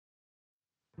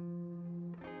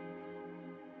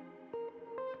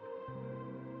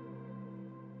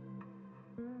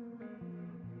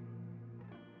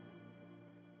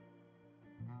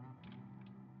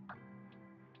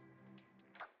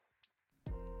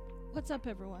What's up,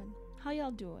 everyone? How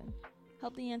y'all doing?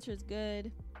 Hope the answer is good,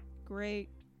 great,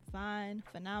 fine,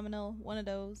 phenomenal, one of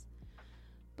those.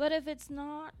 But if it's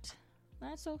not,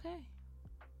 that's okay.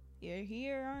 You're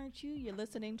here, aren't you? You're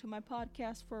listening to my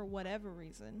podcast for whatever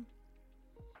reason.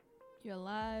 You're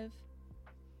alive.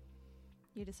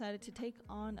 You decided to take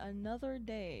on another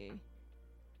day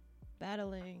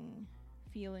battling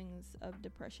feelings of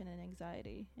depression and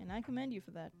anxiety. And I commend you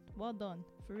for that. Well done.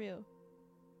 For real.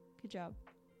 Good job.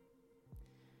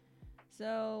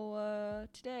 So,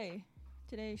 today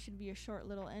should be a short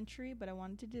little entry, but I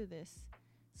wanted to do this.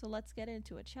 So let's get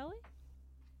into it, shall we?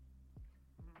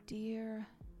 Dear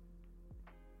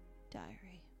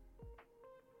Diary.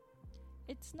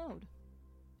 It snowed.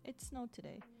 It snowed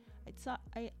today. I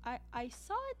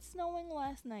saw it snowing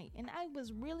last night, and I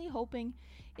was really hoping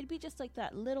it'd be just like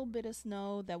that little bit of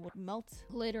snow that would melt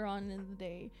later on in the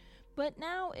day. But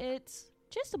now it's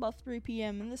just about 3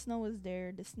 p.m. and the snow is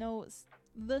there.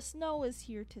 The snow is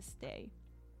here to stay.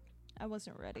 I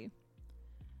wasn't ready.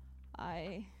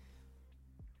 I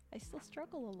still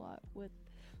struggle a lot with.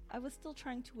 I was still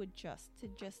trying to adjust to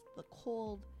just the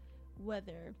cold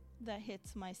weather that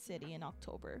hits my city in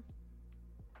October.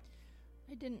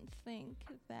 I didn't think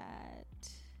that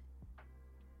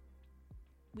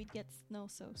we'd get snow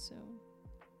so soon.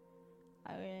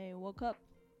 I woke up,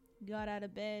 got out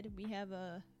of bed. We have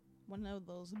one of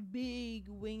those big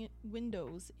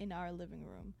windows in our living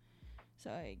room.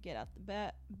 So I get out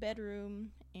the bedroom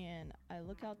and I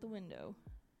look out the window.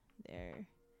 There,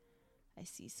 I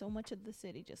see so much of the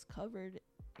city just covered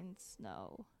in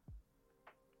snow.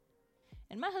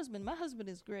 And my husband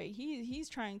is great. He's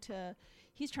trying to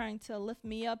lift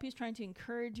me up. He's trying to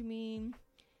encourage me.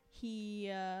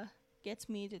 He gets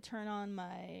me to turn on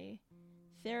my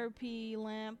therapy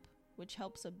lamp, which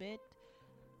helps a bit.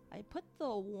 I put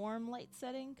the warm light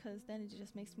setting because then it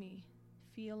just makes me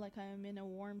feel like I'm in a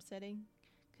warm setting.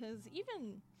 Because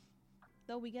even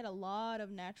though we get a lot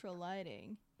of natural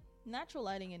lighting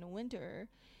in winter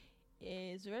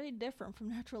is very different from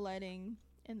natural lighting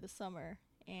in the summer.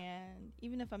 And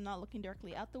even if I'm not looking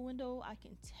directly out the window, I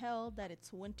can tell that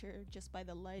it's winter just by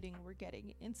the lighting we're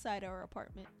getting inside our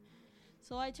apartment.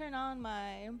 So I turn on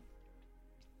my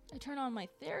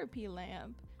therapy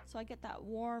lamp so I get that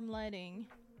warm lighting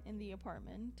in the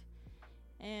apartment.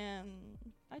 And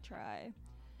I try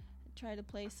to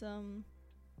play some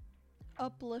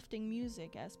uplifting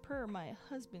music as per my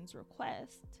husband's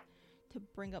request to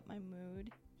bring up my mood.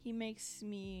 He makes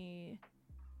me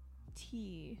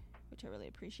tea, which I really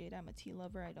appreciate. I'm a tea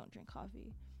lover. I don't drink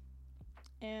coffee.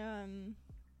 And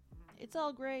it's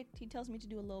all great. He tells me to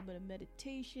do a little bit of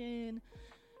meditation,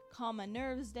 calm my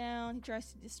nerves down. He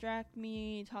tries to distract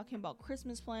me, talking about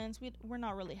Christmas plans. We're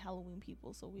not really Halloween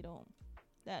people, so we don't.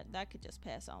 That could just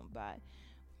pass on by.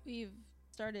 We've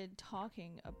started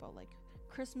talking about like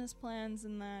Christmas plans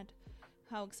and that,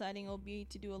 how exciting it'll be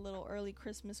to do a little early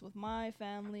Christmas with my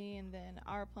family, and then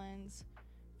our plans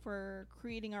for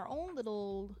creating our own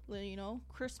little,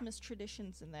 Christmas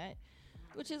traditions and that,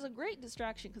 which is a great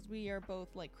distraction because we are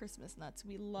both like Christmas nuts.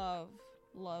 We love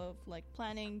like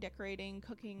planning, decorating,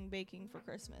 cooking, baking for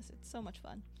Christmas. It's so much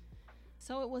fun.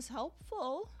 So it was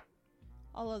helpful,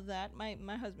 all of that. My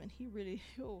husband, he really,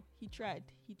 he tried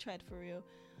for real.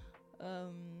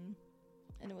 And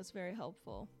it was very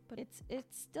helpful, but it's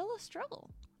still a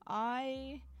struggle.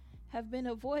 I have been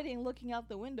avoiding looking out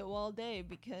the window all day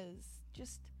because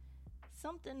just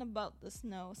something about the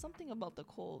snow, something about the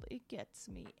cold, it gets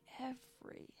me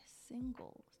every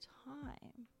single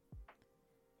time.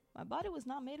 My body was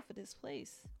not made for this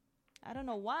place. I don't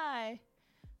know why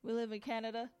we live in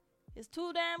Canada. It's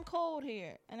too damn cold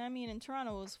here. And I mean, in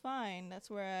Toronto it was fine. That's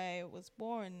where I was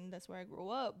born. That's where I grew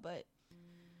up. But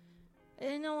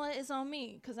you know what? It's on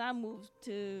me because I moved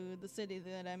to the city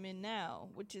that I'm in now,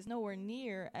 which is nowhere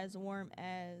near as warm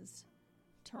as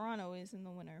Toronto is in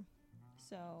the winter.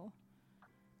 So,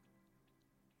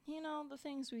 the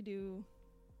things we do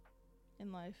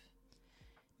in life.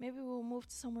 Maybe we'll move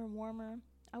to somewhere warmer.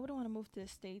 I wouldn't want to move to the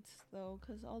States, though,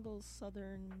 because all those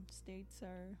southern states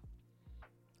are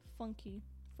funky,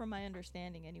 from my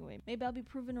understanding anyway. Maybe I'll be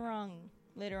proven wrong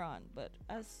later on, but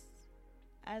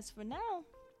as for now,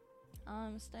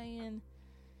 I'm staying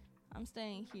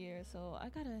here, so I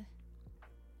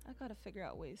gotta figure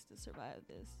out ways to survive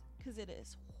this, because it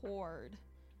is hard.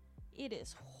 It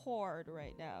is hard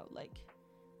right now. Like,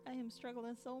 I am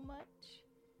struggling so much.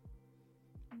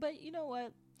 But you know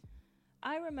what?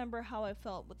 I remember how I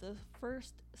felt with the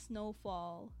first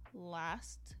snowfall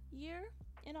last year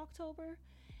in October,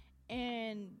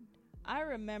 and I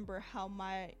remember how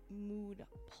my mood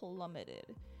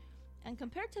plummeted. And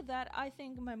compared to that, I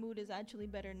think my mood is actually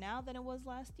better now than it was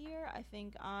last year. I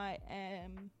think I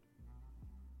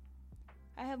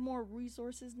have more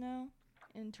resources now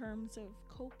in terms of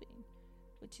coping,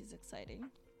 which is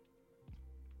exciting.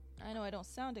 I know I don't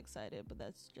sound excited, but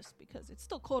that's just because it's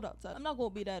still cold outside. I'm not going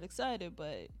to be that excited,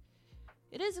 but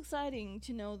it is exciting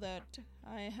to know that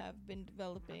I have been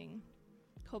developing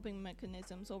coping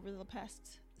mechanisms over the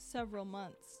past several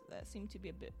months that seem to be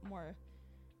a bit more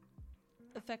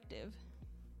effective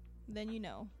than,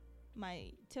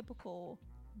 my typical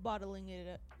bottling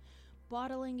it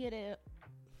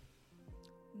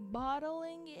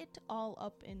all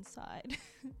up inside.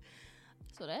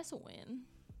 So that's a win.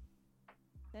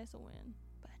 But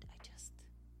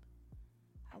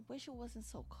I wish it wasn't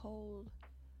so cold.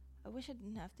 I wish I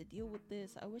didn't have to deal with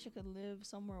this. I wish I could live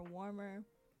somewhere warmer.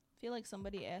 I feel like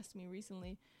somebody asked me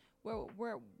recently,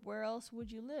 where else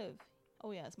would you live?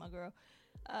 Oh yeah, it's my girl.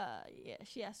 Yeah,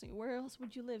 she asked me, where else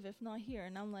would you live if not here?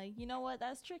 And I'm like, you know what?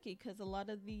 That's tricky, because a lot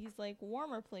of these like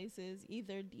warmer places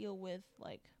either deal with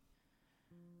like,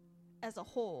 as a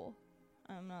whole,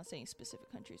 I'm not saying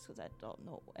specific countries because I don't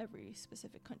know every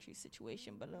specific country's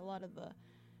situation, but a lot of the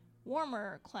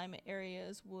warmer climate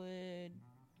areas would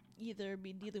either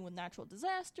be dealing with natural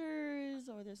disasters,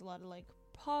 or there's a lot of like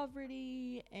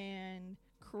poverty and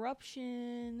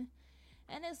corruption.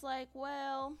 And it's like,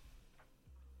 well,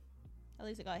 at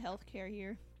least I got health care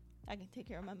here. I can take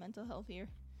care of my mental health here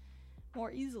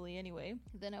more easily anyway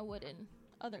than I would in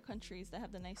other countries that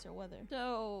have the nicer weather.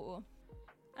 So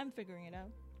I'm figuring it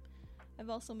out. I've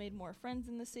also made more friends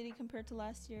in the city compared to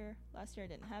last year. Last year I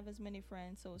didn't have as many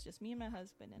friends, so it was just me and my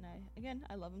husband, and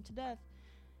I love him to death.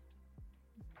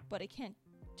 But it can't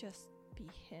just be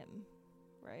him,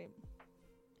 right?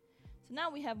 So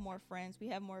now we have more friends, we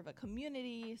have more of a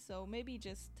community, so maybe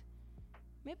just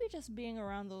being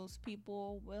around those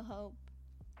people will help.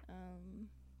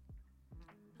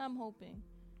 I'm hoping.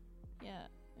 Yeah,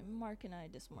 and Mark and I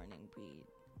this morning, we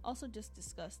also just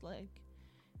discussed like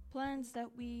plans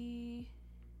that we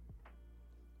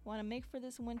want to make for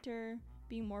this winter,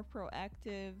 being more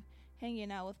proactive, hanging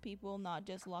out with people, not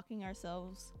just locking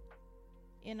ourselves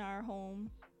in our home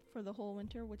for the whole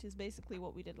winter, which is basically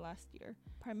what we did last year.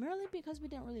 Primarily because we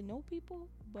didn't really know people,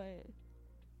 but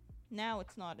now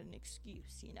it's not an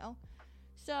excuse,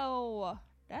 So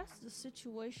that's the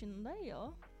situation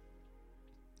there.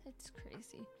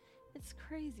 It's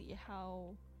crazy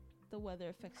how the weather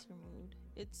affects your mood.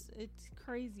 It's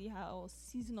crazy how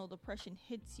seasonal depression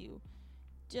hits you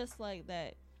just like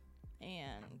that,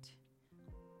 and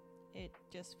it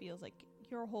just feels like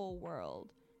your whole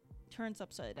world turns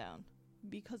upside down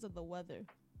because of the weather.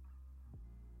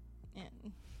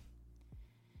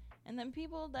 And then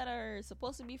people that are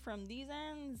supposed to be from these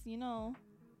ends,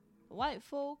 white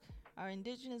folk, our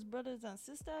indigenous brothers and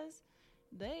sisters,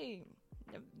 they're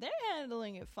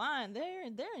handling it fine. They're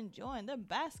enjoying, they're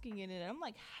basking in it. I'm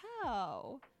like,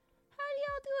 how do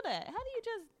y'all do that? How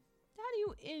do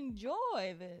you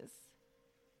enjoy this?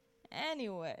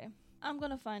 Anyway, I'm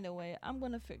gonna find a way. I'm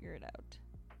gonna figure it out.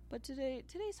 But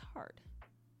today's hard.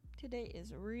 Today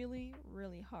is really,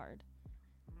 really hard.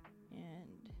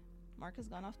 And Mark has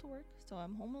gone off to work, so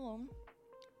I'm home alone.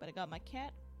 But I got my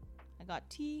cat, I got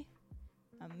tea,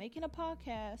 I'm making a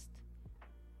podcast.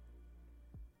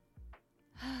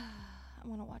 I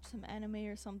want to watch some anime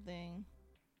or something.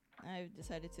 I've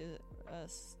decided to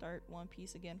start One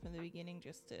Piece again from the beginning,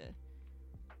 just to...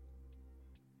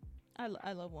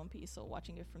 I love One Piece, so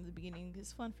watching it from the beginning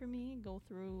is fun for me. Go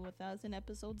through 1,000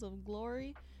 episodes of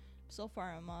glory. So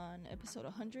far I'm on episode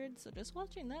 100, so just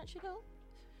watching that should help.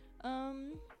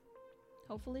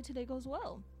 Hopefully today goes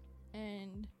well.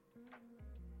 And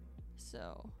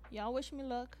so y'all wish me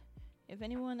luck. If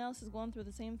anyone else is going through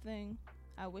the same thing,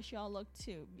 I wish y'all luck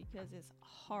too, because it's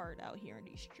hard out here in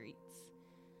these streets.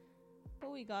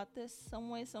 But we got this. Some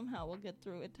way, somehow, we'll get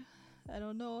through it. I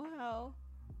don't know how.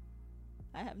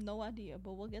 I have no idea,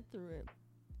 but we'll get through it.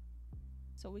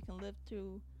 So we can live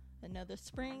through another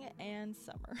spring and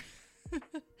summer.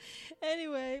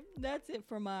 Anyway, that's it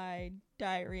for my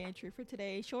diary entry for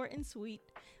today. Short and sweet.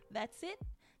 That's it.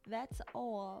 That's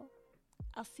all.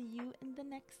 I'll see you in the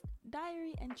next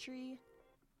diary entry.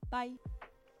 Bye.